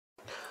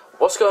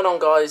What's going on,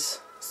 guys?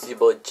 It's your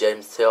boy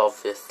James here,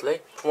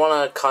 obviously. I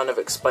want to kind of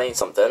explain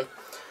something.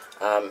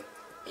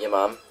 Your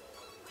mum,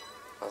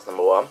 that's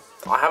number one.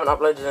 I haven't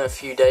uploaded in a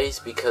few days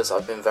because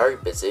I've been very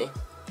busy.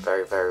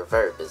 Very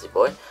busy,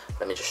 boy.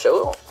 Let me just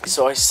show it.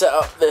 So I set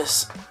up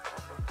this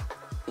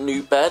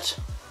new bed.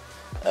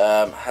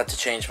 Had to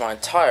change my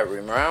entire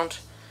room around,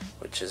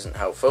 which isn't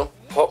helpful.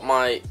 Put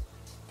my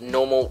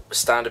normal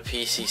standard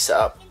PC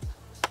setup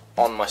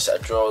on my set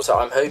of drawers. So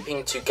I'm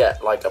hoping to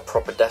get like a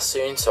proper desk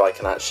soon, so I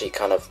can actually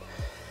kind of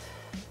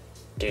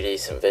do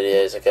decent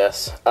videos, I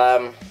guess.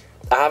 I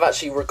have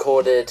actually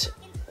recorded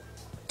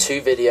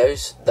 2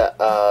 videos that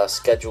are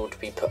scheduled to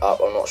be put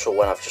up. I'm not sure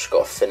when. I've just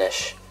got to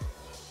finish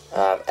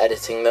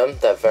editing them.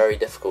 They're very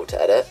difficult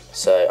to edit,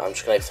 so I'm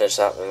just going to finish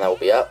that and they'll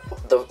be up.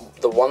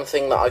 The one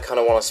thing that I kind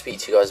of want to speak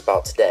to you guys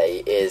about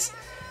today is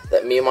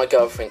that me and my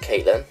girlfriend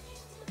Caitlin,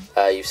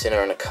 you've seen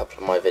her in a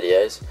couple of my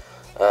videos,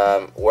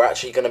 we're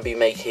actually going to be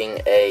making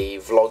a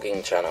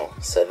vlogging channel,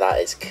 so that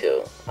is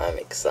cool. I'm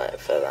excited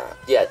for that.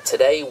 Yeah,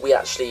 today we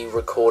actually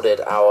recorded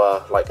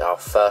our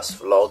first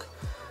vlog.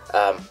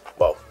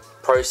 Well,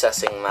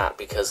 processing that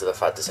because of the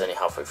fact it's only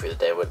halfway through the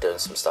day. We're doing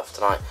some stuff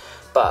tonight,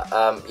 but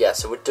yeah,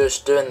 so we're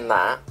just doing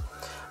that.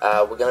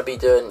 We're going to be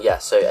doing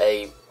so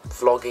a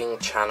vlogging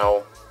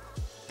channel.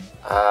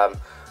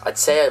 I'd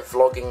say a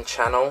vlogging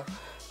channel,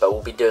 but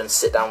we'll be doing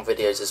sit-down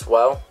videos as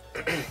well.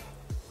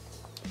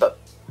 But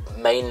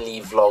mainly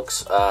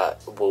vlogs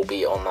will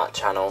be on that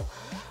channel.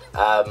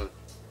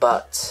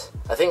 But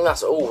I think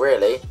that's all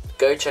really.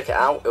 Go check it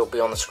out. It'll be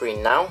on the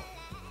screen now.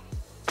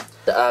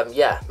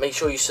 Yeah, make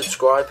sure you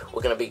subscribe.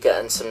 We're going to be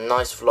getting some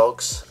nice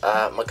vlogs.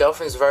 My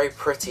girlfriend's very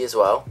pretty as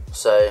well,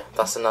 so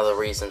that's another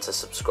reason to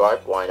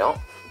subscribe. Why not?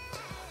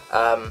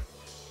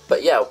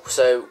 But yeah,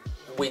 so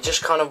we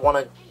just kind of want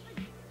to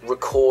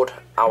record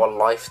our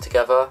life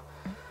together,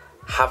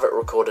 have it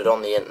recorded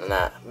on the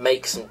internet,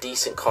 make some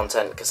decent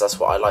content because that's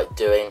what I like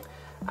doing,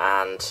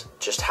 and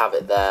just have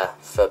it there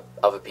for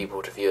other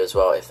people to view as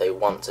well if they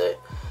want to.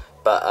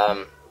 But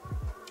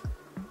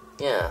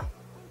yeah,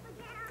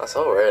 that's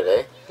all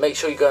really. Make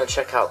sure you go and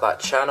check out that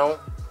channel.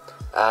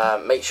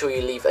 Make sure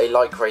you leave a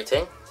like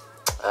rating,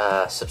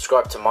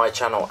 subscribe to my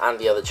channel and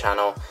the other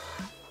channel,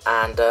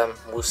 and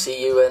we'll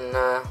see you in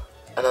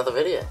another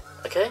video.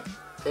 Okay,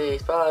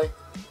 peace, bye.